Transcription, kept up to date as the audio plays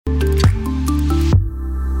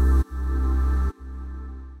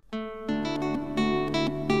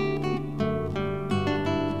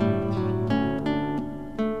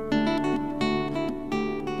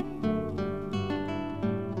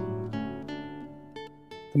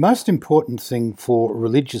The most important thing for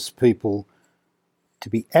religious people to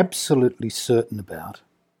be absolutely certain about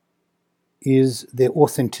is their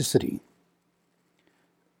authenticity.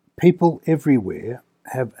 People everywhere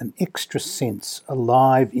have an extra sense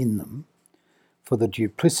alive in them for the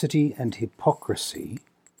duplicity and hypocrisy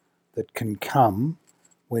that can come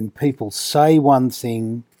when people say one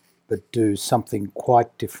thing but do something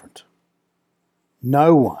quite different.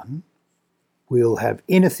 No one will have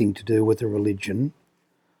anything to do with a religion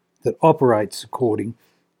that operates according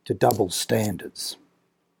to double standards,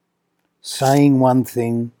 saying one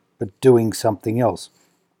thing but doing something else.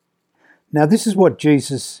 Now, this is what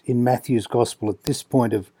Jesus in Matthew's Gospel at this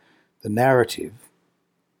point of the narrative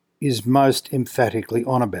is most emphatically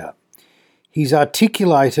on about. He's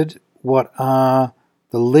articulated what are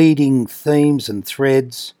the leading themes and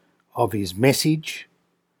threads of his message,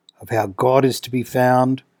 of how God is to be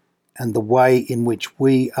found, and the way in which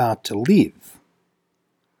we are to live.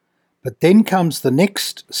 But then comes the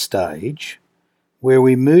next stage where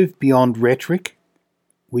we move beyond rhetoric,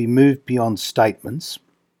 we move beyond statements,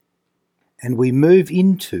 and we move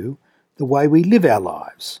into the way we live our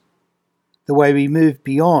lives, the way we move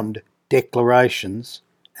beyond declarations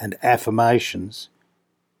and affirmations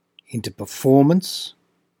into performance,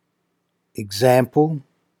 example,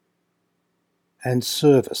 and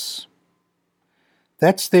service.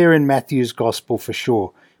 That's there in Matthew's Gospel for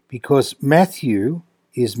sure, because Matthew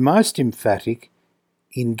is most emphatic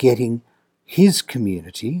in getting his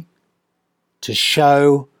community to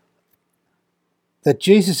show that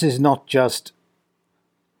Jesus is not just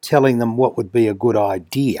telling them what would be a good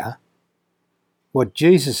idea. What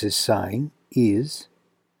Jesus is saying is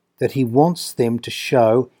that he wants them to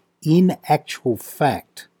show in actual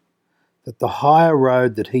fact that the higher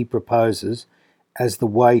road that he proposes as the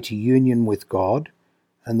way to union with God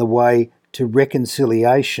and the way to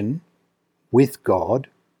reconciliation with God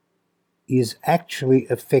is actually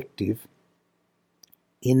effective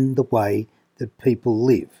in the way that people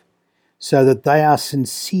live, so that they are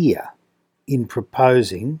sincere in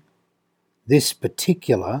proposing this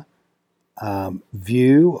particular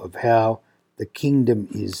view of how the kingdom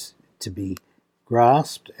is to be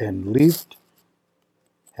grasped and lived,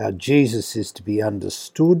 how Jesus is to be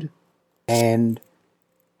understood, and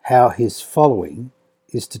how his following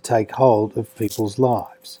is to take hold of people's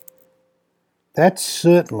lives. That's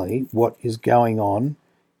certainly what is going on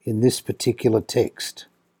in this particular text.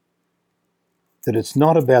 That it's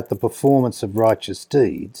not about the performance of righteous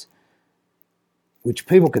deeds, which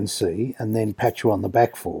people can see and then pat you on the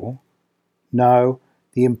back for. No,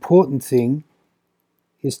 the important thing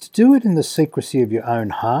is to do it in the secrecy of your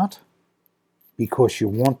own heart, because you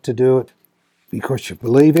want to do it, because you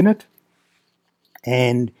believe in it,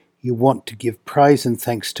 and you want to give praise and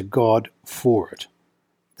thanks to God for it.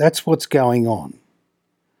 That's what's going on.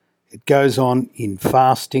 It goes on in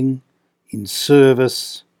fasting, in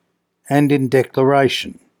service, and in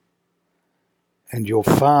declaration. And your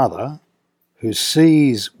Father, who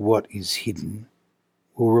sees what is hidden,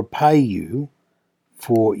 will repay you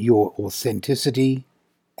for your authenticity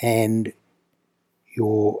and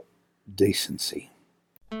your decency.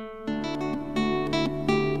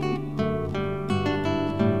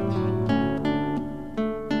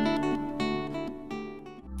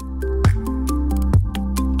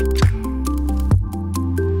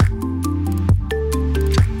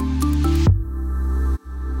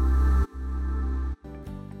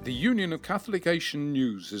 The Union of Catholic Asian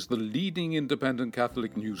News is the leading independent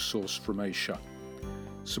Catholic news source from Asia.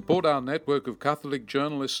 Support our network of Catholic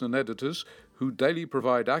journalists and editors who daily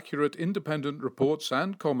provide accurate independent reports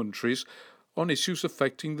and commentaries on issues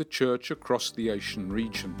affecting the Church across the Asian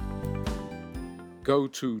region. Go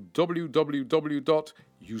to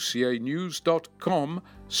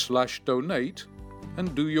www.ucanews.com/donate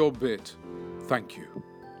and do your bit. Thank you.